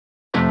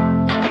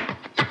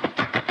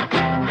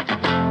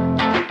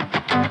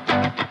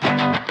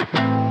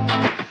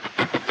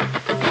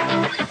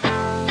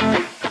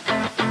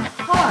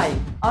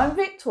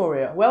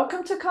Victoria.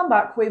 Welcome to Come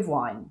Back with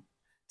Wine.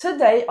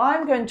 Today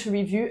I'm going to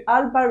review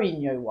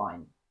Albarino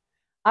wine.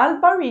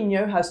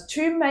 Albarino has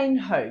two main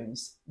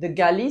homes, the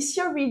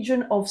Galicia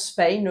region of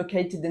Spain,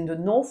 located in the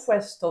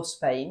northwest of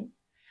Spain,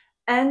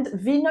 and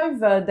Vinho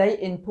Verde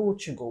in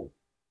Portugal,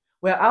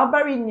 where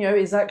Albarino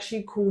is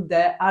actually called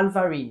there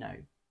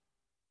Albarino.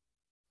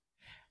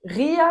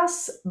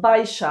 Rías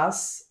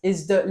Baixas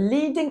is the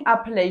leading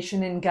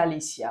appellation in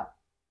Galicia.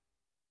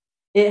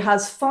 It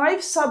has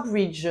 5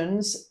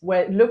 sub-regions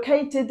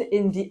located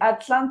in the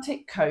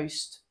Atlantic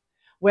coast,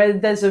 where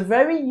there's a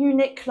very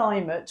unique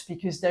climate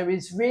because there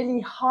is really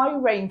high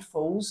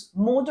rainfalls,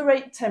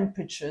 moderate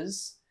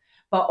temperatures,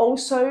 but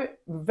also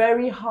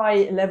very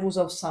high levels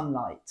of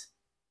sunlight.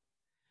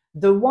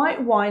 The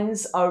white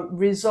wines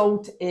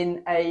result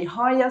in a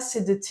high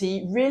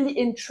acidity, really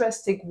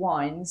interesting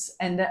wines,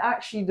 and they're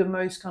actually the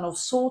most kind of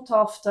sought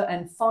after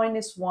and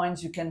finest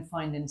wines you can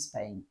find in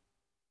Spain.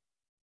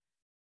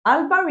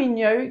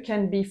 Albarino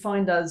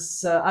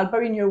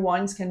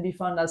wines can be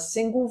found as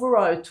single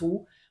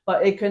varietal,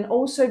 but it can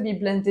also be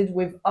blended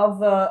with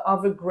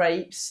other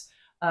grapes,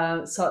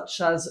 such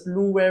as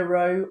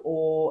Luero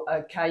or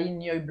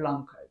Caíño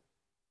Blanco.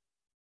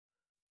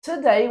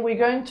 Today we're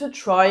going to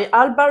try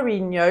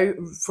Albarino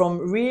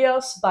from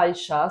Rías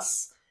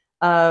Baixas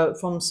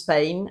from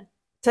Spain,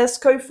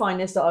 Tesco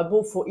Finest that I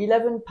bought for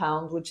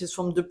 £11, which is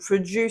from the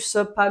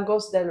producer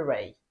Pagos del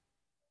Rey.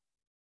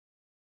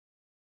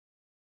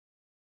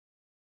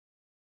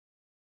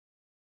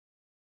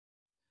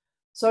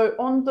 So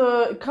on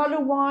the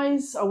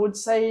color-wise, I would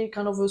say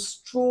kind of a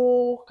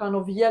straw, kind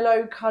of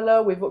yellow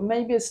color with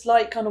maybe a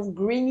slight kind of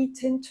greeny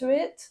tint to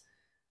it.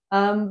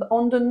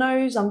 On the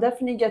nose, I'm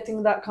definitely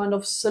getting that kind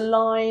of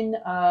saline,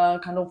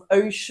 kind of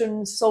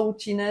ocean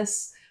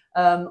saltiness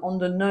on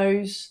the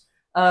nose.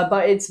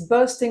 But it's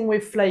bursting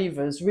with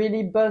flavors,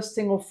 really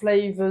bursting of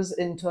flavors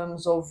in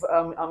terms of,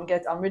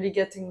 I'm really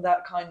getting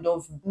that kind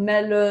of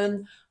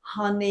melon,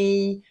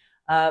 honey,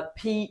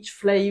 peach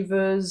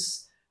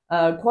flavors.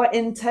 Quite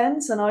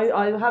intense, and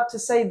I have to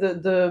say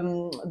that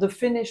the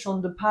finish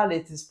on the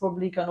palate is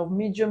probably kind of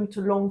medium to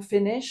long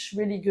finish,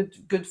 really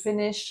good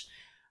finish.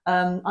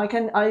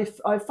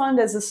 I find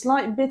there's a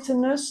slight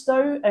bitterness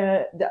though.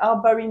 The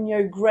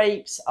Albarino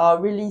grapes are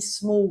really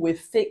small with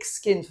thick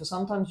skin, so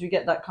sometimes you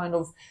get that kind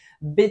of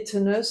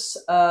bitterness,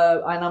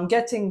 and I'm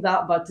getting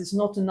that, but it's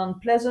not an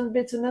unpleasant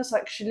bitterness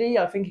actually.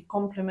 I think it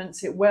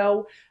complements it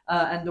well,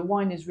 and the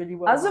wine is really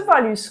well. As a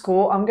value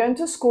score, I'm going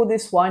to score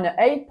this wine at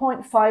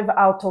 8.5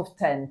 out of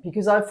 10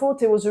 because I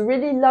thought it was a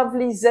really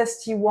lovely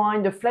zesty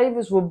wine. The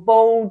flavors were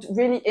bold,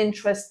 really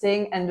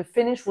interesting, and the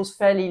finish was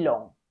fairly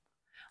long.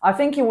 I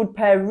think it would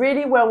pair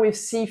really well with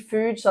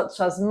seafood such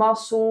as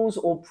mussels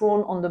or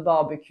prawn on the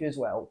barbecue as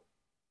well.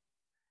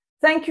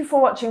 Thank you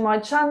for watching my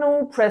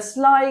channel. Press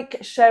like,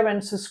 share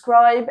and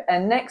subscribe.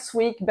 And next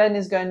week, Ben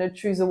is going to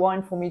choose a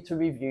wine for me to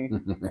review.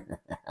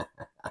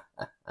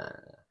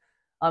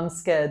 I'm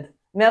scared.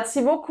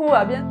 Merci beaucoup.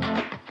 À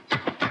bientôt.